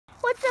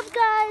What's up,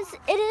 guys?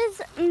 It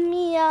is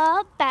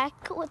Mia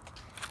back with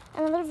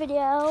another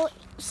video.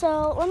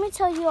 So let me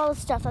tell you all the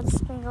stuff that's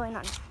been going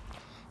on.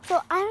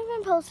 So I haven't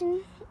been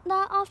posting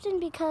that often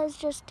because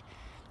just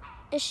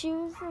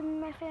issues in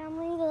my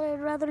family that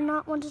I'd rather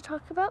not want to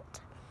talk about.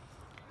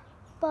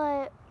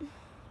 But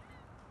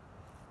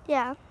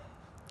yeah.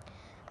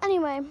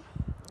 Anyway,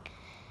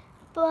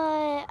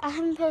 but I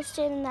haven't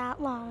posted in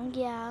that long,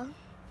 yeah.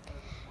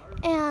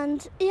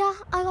 And yeah,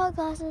 I got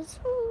glasses.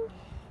 Woo.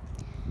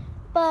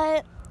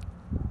 But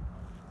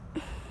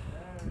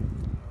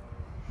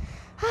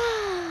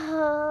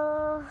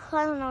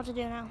I don't know what to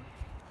do now.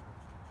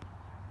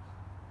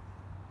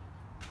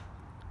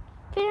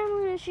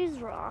 Family issues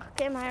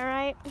rock, am I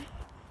right?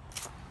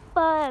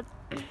 But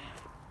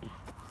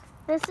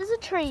this is a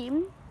tree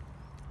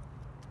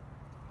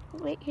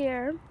right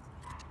here.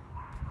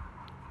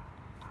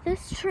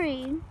 This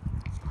tree,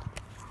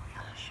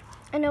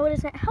 I know it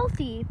isn't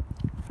healthy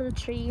for the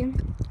tree,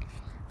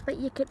 but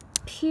you could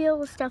peel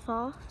the stuff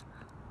off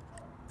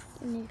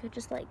and you could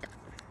just like,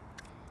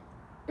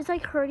 it's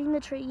like hurting the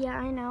tree. Yeah,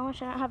 I know, I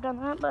shouldn't have done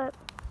that, but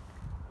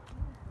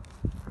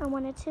I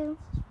wanted to.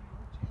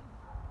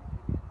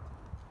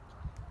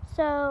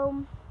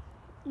 So,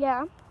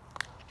 yeah.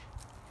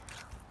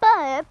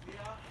 But,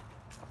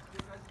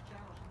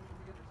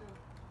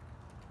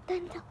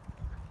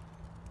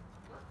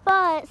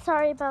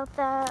 sorry about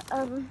that.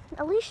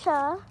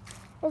 Alicia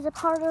is a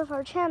part of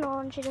our channel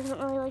and she doesn't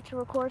really like to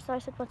record, so I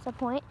said, what's the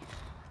point?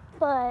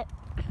 But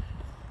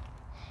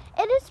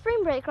it is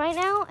spring break right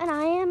now and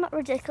I am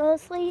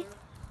ridiculously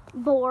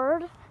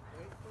bored.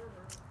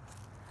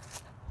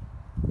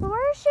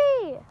 Where is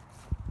she?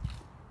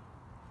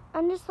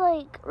 I'm just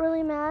like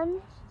really mad.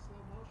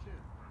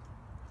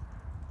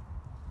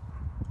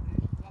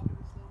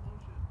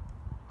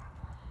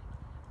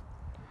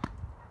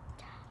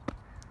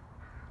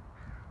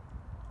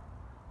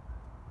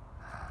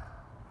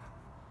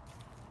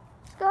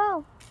 Let's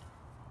go.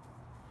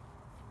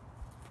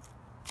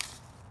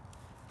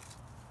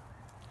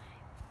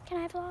 Can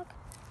I vlog?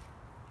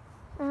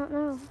 I don't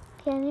know.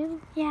 Can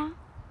you? Yeah.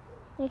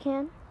 You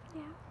can?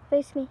 Yeah.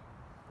 Face me.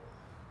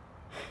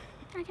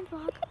 I can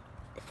vlog.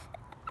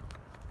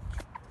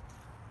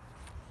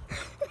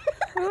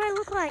 What do I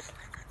look like?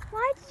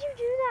 Why did you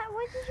do that?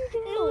 What did you do?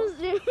 It was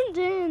zoomed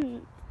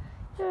in.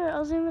 Here,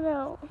 I'll zoom it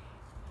out.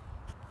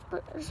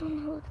 But I just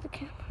want to look at the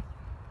camera.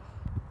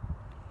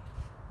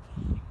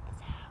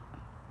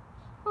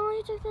 Oh,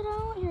 you took that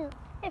out? Here.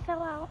 It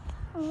fell out.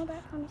 On the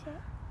back. Let me see it.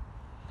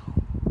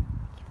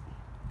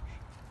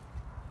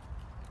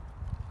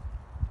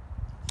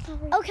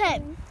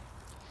 Okay.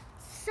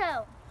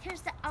 So,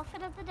 here's the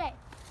outfit of the day.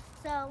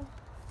 So,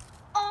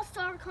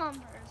 all-star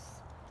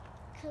Converse.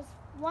 Because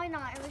why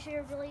not? Unless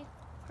you're really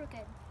crooked.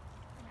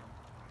 You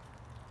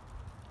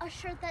know. A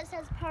shirt that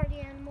says Party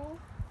Animal.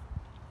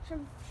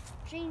 Some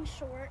jean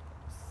shorts.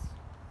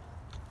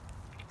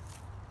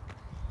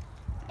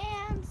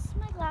 And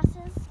my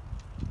glasses.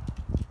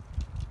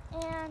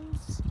 And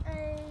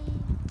a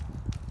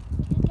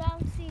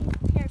Galaxy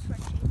hair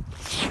scrunchie.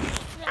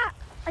 Ah,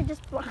 I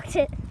just blocked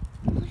it.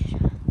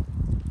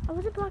 I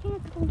wasn't blocking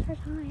it the whole entire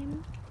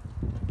time.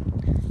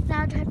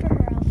 Now time for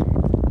her outfit.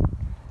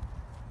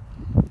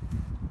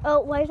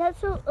 Oh, why is that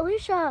so...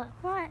 Alicia!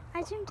 What?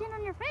 I zoomed in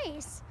on your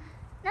face.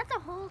 Not the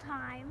whole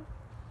time.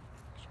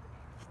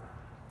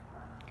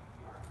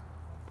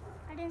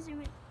 I didn't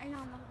zoom in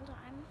on the whole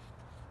time.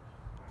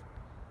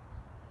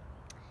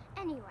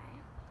 Anyway,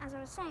 as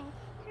I was saying,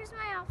 here's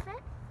my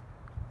outfit.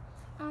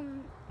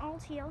 All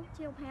teal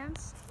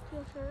pants,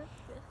 teal shirt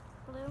with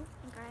blue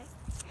and gray.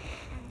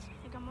 And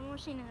I got my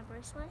machine and a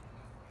bracelet.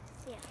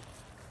 So yeah.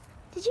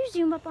 Did you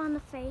zoom up on the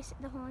face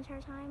the whole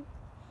entire time?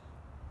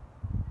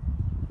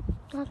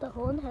 Not the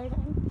whole entire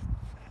time.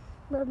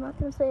 But I'm not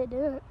going to say I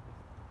didn't.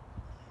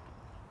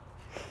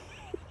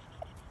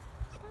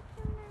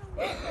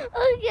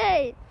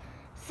 Okay.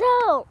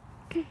 So,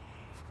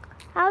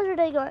 how's your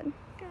day going?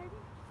 Good.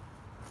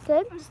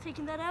 Good? I'm just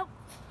taking that out.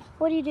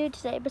 What do you do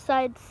today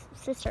besides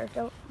sister?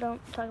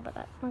 Don't talk about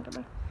that. Don't come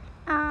here.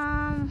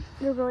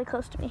 You're really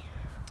close to me.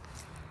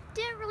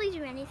 Didn't really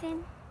do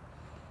anything.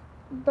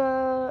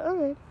 But,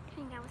 okay.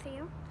 Hang out with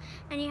you.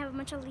 And you have a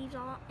bunch of leaves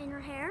all in your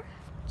hair.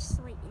 Just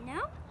to let you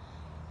know.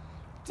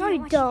 No,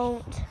 you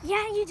don't.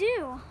 Yeah, you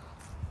do.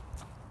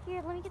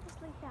 Here, let me get this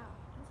leaf out.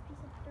 This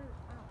piece of dirt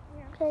out.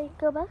 Here. Okay,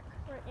 go back.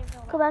 Where it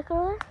fell Go back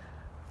over there.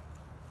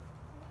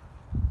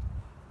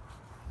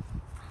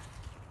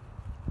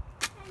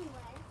 Anyway.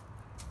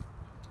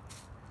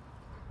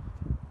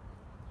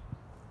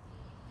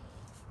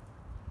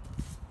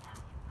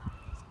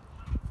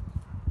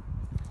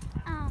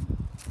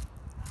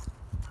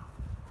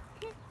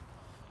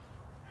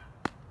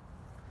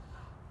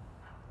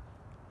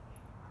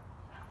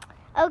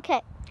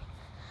 Okay.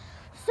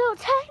 So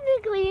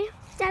technically,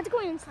 Dad's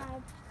going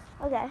inside.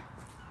 okay.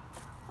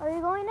 Are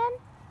you going in?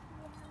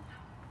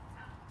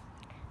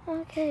 Yeah.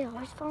 Okay,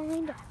 always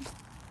following Dad.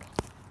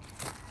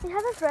 We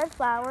have this red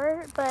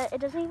flower, but it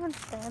doesn't even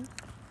spin.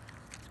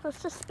 It's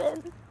supposed to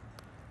spin.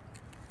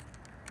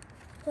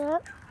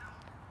 Yep.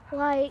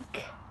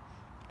 like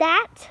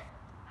that.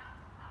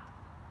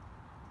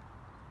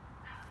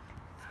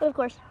 But of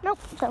course, nope.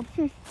 So,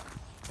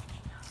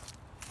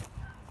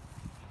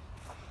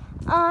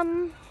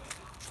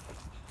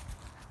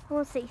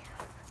 let's see.